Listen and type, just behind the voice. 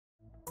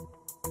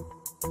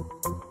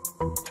Simple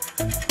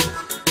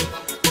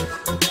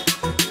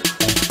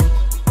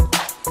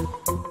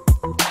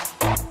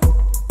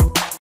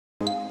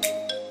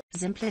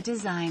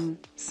design,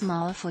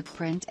 small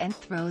footprint and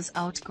throws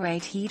out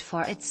great heat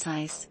for its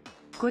size.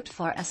 Good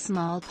for a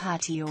small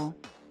patio.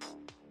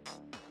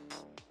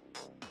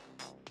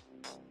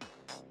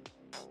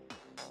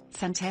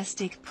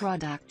 Fantastic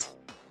product.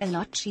 A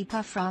lot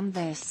cheaper from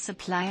this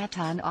supplier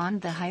than on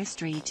the high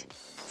street.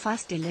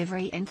 Fast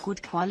delivery and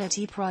good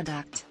quality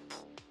product.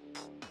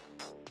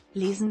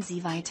 Lesen Sie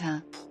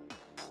weiter.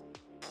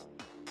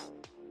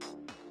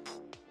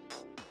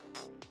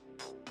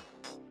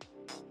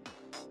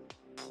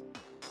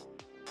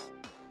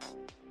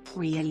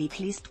 Really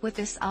pleased with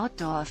this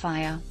outdoor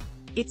fire.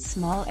 It's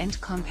small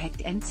and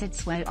compact and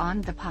sits well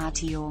on the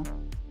patio.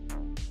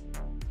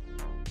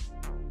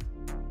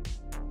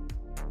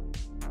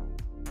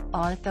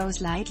 Although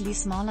slightly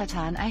smaller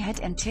than I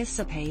had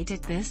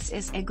anticipated, this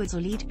is a good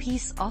solid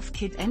piece of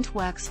kit and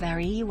works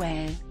very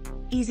well.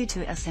 Easy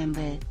to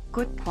assemble,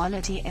 good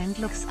quality and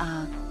looks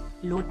are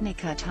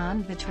Lotnicker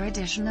than the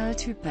traditional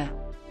type.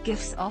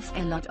 Gives off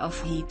a lot of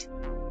heat.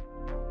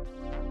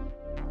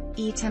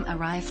 Item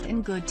arrived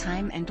in good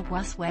time and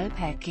was well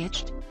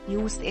packaged,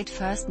 used it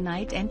first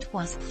night and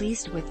was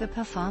pleased with the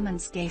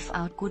performance, gave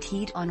out good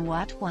heat on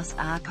what was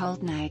a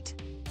cold night.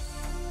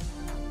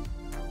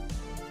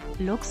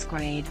 Looks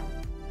great.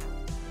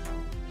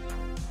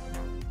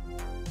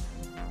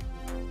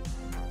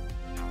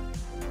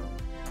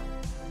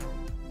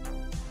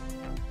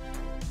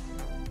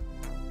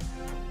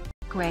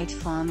 Great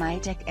for my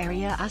deck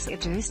area as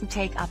it doesn't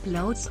take up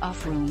loads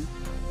of room.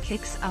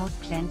 Kicks out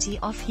plenty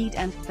of heat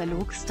and the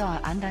look store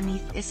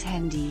underneath is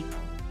handy.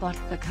 Bought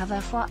the cover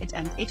for it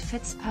and it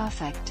fits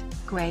perfect,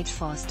 great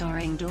for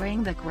storing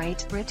during the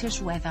great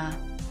British weather.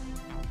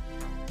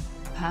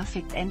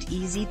 Perfect and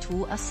easy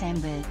to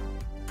assemble.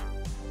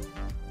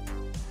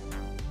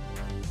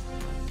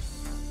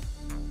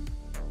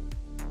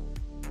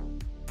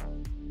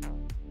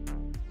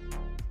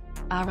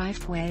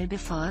 Arrived well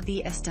before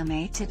the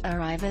estimated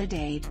arrival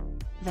date.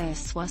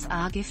 This was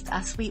a gift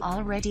as we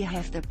already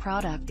have the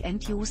product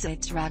and use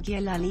it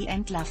regularly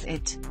and love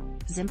it.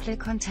 Simple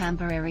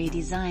contemporary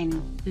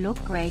design,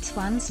 look great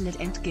once lit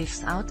and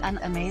gives out an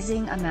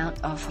amazing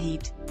amount of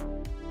heat.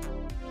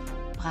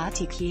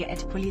 Pratique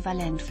et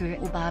polyvalent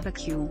für au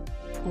barbecue.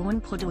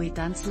 Bon produit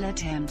dans le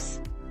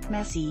temps.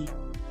 Merci.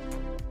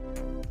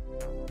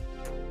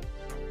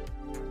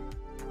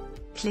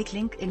 Click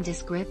link in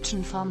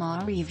description for more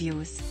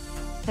reviews.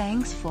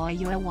 Thanks for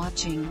your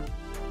watching.